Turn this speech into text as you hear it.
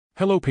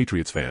Hello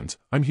Patriots fans,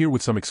 I'm here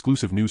with some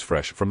exclusive news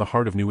fresh from the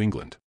heart of New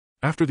England.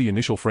 After the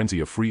initial frenzy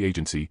of free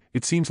agency,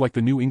 it seems like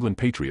the New England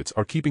Patriots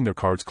are keeping their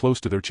cards close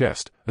to their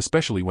chest,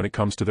 especially when it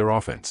comes to their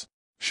offense.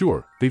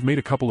 Sure, they've made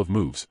a couple of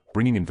moves,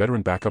 bringing in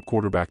veteran backup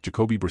quarterback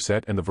Jacoby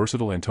Brissett and the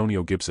versatile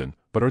Antonio Gibson,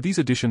 but are these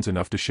additions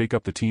enough to shake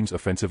up the team's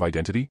offensive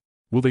identity?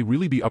 Will they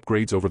really be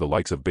upgrades over the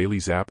likes of Bailey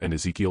Zappe and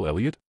Ezekiel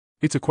Elliott?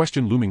 It's a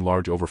question looming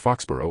large over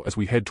Foxboro as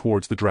we head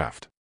towards the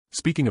draft.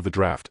 Speaking of the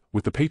draft,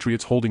 with the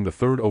Patriots holding the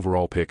third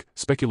overall pick,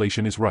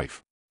 speculation is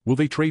rife. Will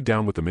they trade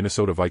down with the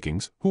Minnesota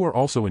Vikings, who are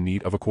also in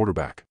need of a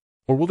quarterback?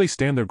 Or will they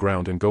stand their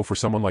ground and go for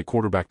someone like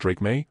quarterback Drake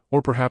May,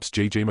 or perhaps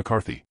J.J.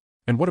 McCarthy?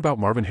 And what about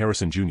Marvin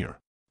Harrison Jr.?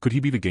 Could he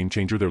be the game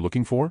changer they're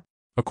looking for?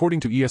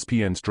 According to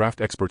ESPN's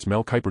draft experts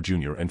Mel Kiper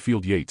Jr. and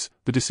Field Yates,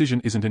 the decision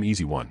isn't an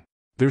easy one.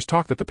 There's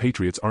talk that the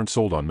Patriots aren't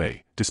sold on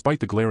May, despite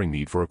the glaring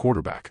need for a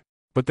quarterback.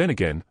 But then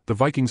again, the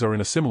Vikings are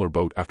in a similar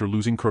boat after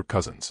losing Kirk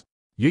Cousins.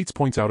 Yates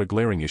points out a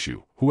glaring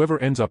issue: whoever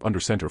ends up under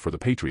center for the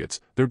Patriots,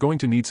 they're going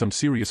to need some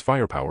serious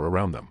firepower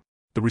around them.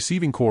 The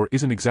receiving core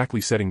isn't exactly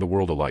setting the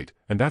world alight,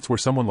 and that's where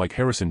someone like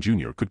Harrison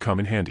Jr. could come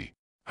in handy.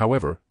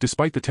 However,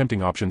 despite the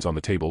tempting options on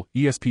the table,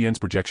 ESPN's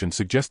projections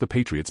suggest the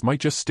Patriots might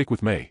just stick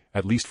with May,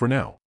 at least for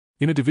now.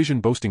 In a division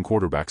boasting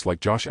quarterbacks like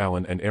Josh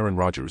Allen and Aaron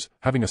Rodgers,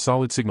 having a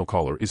solid signal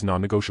caller is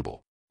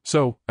non-negotiable.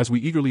 So, as we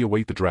eagerly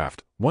await the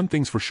draft, one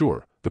thing's for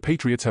sure: the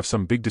Patriots have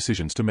some big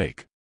decisions to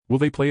make. Will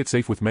they play it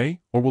safe with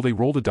May, or will they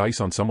roll the dice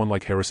on someone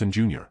like Harrison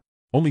Jr.?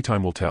 Only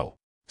time will tell.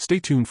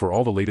 Stay tuned for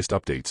all the latest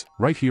updates,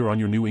 right here on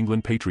your New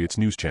England Patriots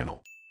news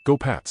channel. Go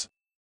Pats!